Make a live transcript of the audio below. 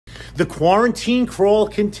The quarantine crawl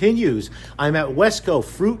continues. I'm at Westcott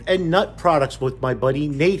Fruit and Nut Products with my buddy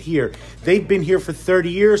Nate here. They've been here for 30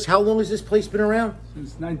 years. How long has this place been around?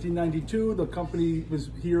 Since 1992. The company was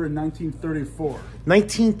here in 1934.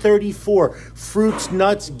 1934. Fruits,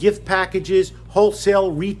 nuts, gift packages,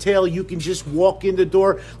 wholesale, retail. You can just walk in the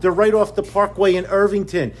door. They're right off the Parkway in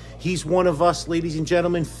Irvington. He's one of us, ladies and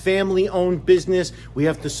gentlemen, family-owned business. We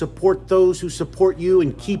have to support those who support you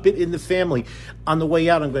and keep it in the family. On the way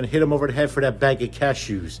out, I'm going to hit him over the head for that bag of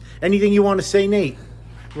cashews. Anything you want to say, Nate?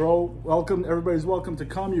 We're all welcome. Everybody's welcome to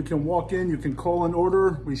come. You can walk in. You can call an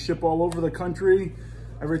order. We ship all over the country.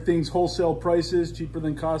 Everything's wholesale prices, cheaper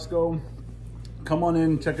than Costco. Come on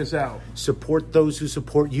in, check us out. Support those who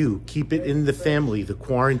support you. Keep it in the family. The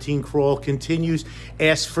quarantine crawl continues.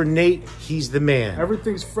 Ask for Nate. He's the man.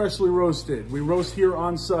 Everything's freshly roasted. We roast here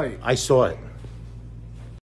on site. I saw it.